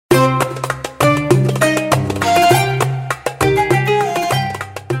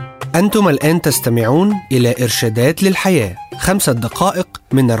أنتم الآن تستمعون إلى إرشادات للحياة 5 دقائق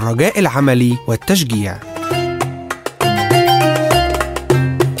من الرجاء العملي والتشجيع.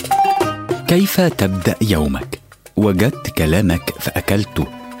 كيف تبدأ يومك؟ وجدت كلامك فأكلته،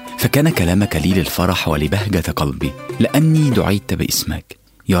 فكان كلامك لي للفرح ولبهجة قلبي، لأني دعيت باسمك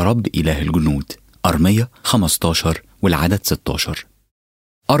يا رب إله الجنود. أرمية 15 والعدد 16.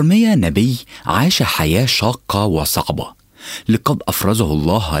 أرمية نبي عاش حياة شاقة وصعبة، لقد أفرزه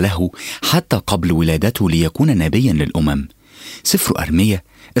الله له حتى قبل ولادته ليكون نبيا للأمم. سفر أرمية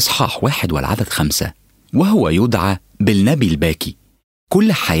إصحاح 1 والعدد 5، وهو يدعى بالنبي الباكي.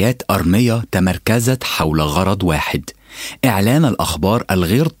 كل حياة أرمية تمركزت حول غرض واحد: إعلان الأخبار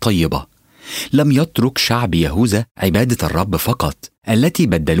الغير طيبة. لم يترك شعب يهوذا عبادة الرب فقط التي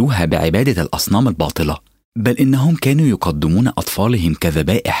بدلوها بعبادة الأصنام الباطلة، بل إنهم كانوا يقدمون أطفالهم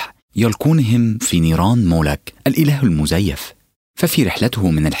كذبائح يلقونهم في نيران مولك الإله المزيف. ففي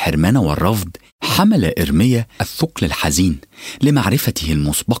رحلته من الحرمان والرفض حمل إرميا الثقل الحزين لمعرفته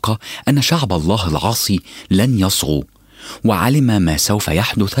المسبقة أن شعب الله العاصي لن يصغوا، وعلم ما سوف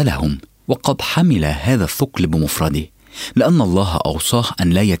يحدث لهم. وقد حمل هذا الثقل بمفرده، لأن الله أوصاه أن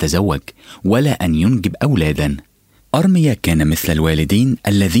لا يتزوج ولا أن ينجب أولادا. أرميا كان مثل الوالدين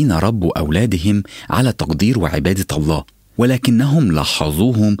الذين ربوا أولادهم على تقدير وعبادة الله، ولكنهم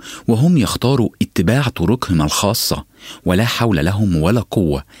لاحظوهم وهم يختاروا اتباع طرقهم الخاصة، ولا حول لهم ولا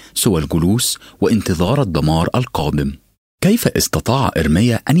قوة سوى الجلوس وانتظار الدمار القادم. كيف استطاع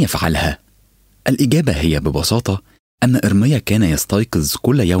إرميا أن يفعلها؟ الإجابة هي ببساطة أن إرميا كان يستيقظ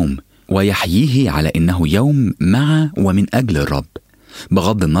كل يوم ويحييه على إنه يوم مع ومن أجل الرب،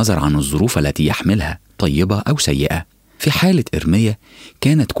 بغض النظر عن الظروف التي يحملها طيبة أو سيئة. في حالة إرميا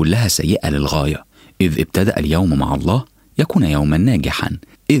كانت كلها سيئة للغاية. إذ ابتدأ اليوم مع الله يكون يوما ناجحا،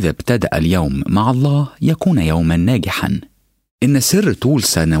 إذا ابتدأ اليوم مع الله يكون يوما ناجحا. إن سر طول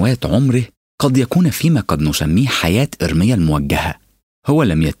سنوات عمره قد يكون فيما قد نسميه حياة إرميا الموجهة. هو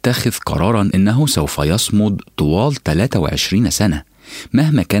لم يتخذ قرارا إنه سوف يصمد طوال 23 سنة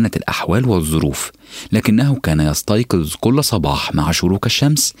مهما كانت الأحوال والظروف، لكنه كان يستيقظ كل صباح مع شروق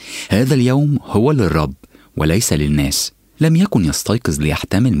الشمس: هذا اليوم هو للرب وليس للناس. لم يكن يستيقظ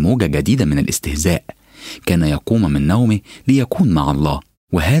ليحتمل موجة جديدة من الاستهزاء، كان يقوم من نومه ليكون مع الله،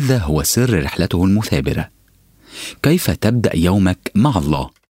 وهذا هو سر رحلته المثابرة. كيف تبدأ يومك مع الله؟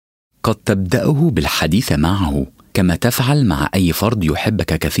 قد تبدأه بالحديث معه كما تفعل مع أي فرد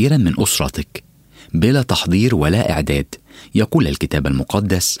يحبك كثيرا من أسرتك، بلا تحضير ولا إعداد. يقول الكتاب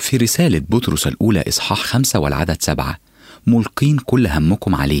المقدس في رسالة بطرس الأولى إصحاح 5 والعدد 7: ملقين كل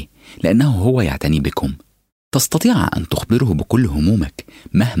همكم عليه لأنه هو يعتني بكم. تستطيع أن تخبره بكل همومك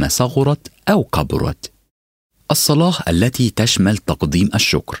مهما صغرت أو كبرت. الصلاة التي تشمل تقديم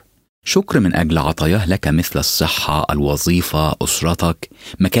الشكر، شكر من أجل عطاياه لك مثل الصحة، الوظيفة، أسرتك،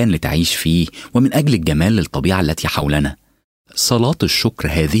 مكان لتعيش فيه، ومن أجل الجمال للطبيعة التي حولنا. صلاة الشكر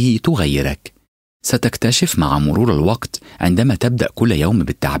هذه تغيرك. ستكتشف مع مرور الوقت عندما تبدأ كل يوم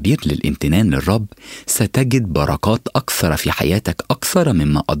بالتعبير للامتنان للرب ستجد بركات أكثر في حياتك أكثر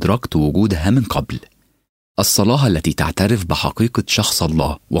مما أدركت وجودها من قبل. الصلاة التي تعترف بحقيقة شخص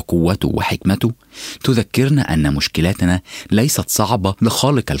الله وقوته وحكمته تذكرنا أن مشكلاتنا ليست صعبة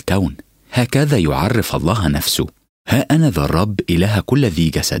لخالق الكون. هكذا يعرف الله نفسه: ها أنا ذا الرب إله كل ذي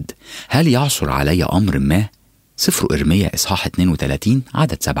جسد، هل يعثر علي أمر ما؟ سفر إرميا إصحاح 32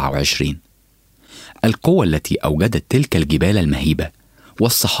 عدد 27. القوة التي أوجدت تلك الجبال المهيبة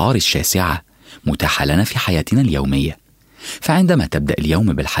والصحاري الشاسعة متاحة لنا في حياتنا اليومية. فعندما تبدأ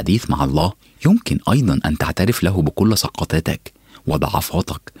اليوم بالحديث مع الله يمكن أيضا أن تعترف له بكل سقطاتك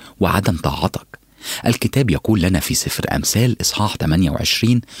وضعفاتك وعدم طاعتك. الكتاب يقول لنا في سفر أمثال إصحاح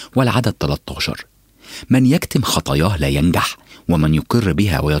 28 والعدد 13: من يكتم خطاياه لا ينجح، ومن يقر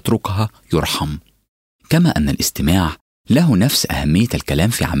بها ويتركها يرحم. كما أن الاستماع له نفس أهمية الكلام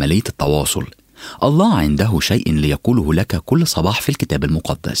في عملية التواصل، الله عنده شيء ليقوله لك كل صباح في الكتاب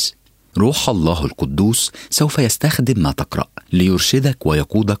المقدس. روح الله القدوس سوف يستخدم ما تقرأ ليرشدك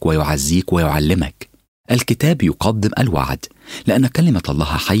ويقودك ويعزيك ويعلمك. الكتاب يقدم الوعد، لأن كلمة الله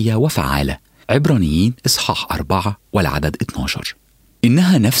حية وفعالة. عبرانيين إصحاح 4 والعدد 12.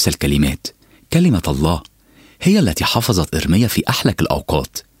 إنها نفس الكلمات، كلمة الله، هي التي حفظت إرميا في أحلك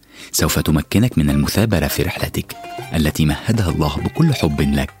الأوقات. سوف تمكنك من المثابرة في رحلتك التي مهدها الله بكل حب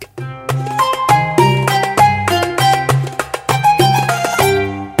لك.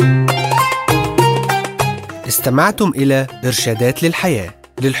 استمعتم إلى إرشادات للحياة.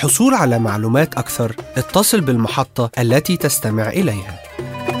 للحصول على معلومات أكثر اتصل بالمحطة التي تستمع إليها.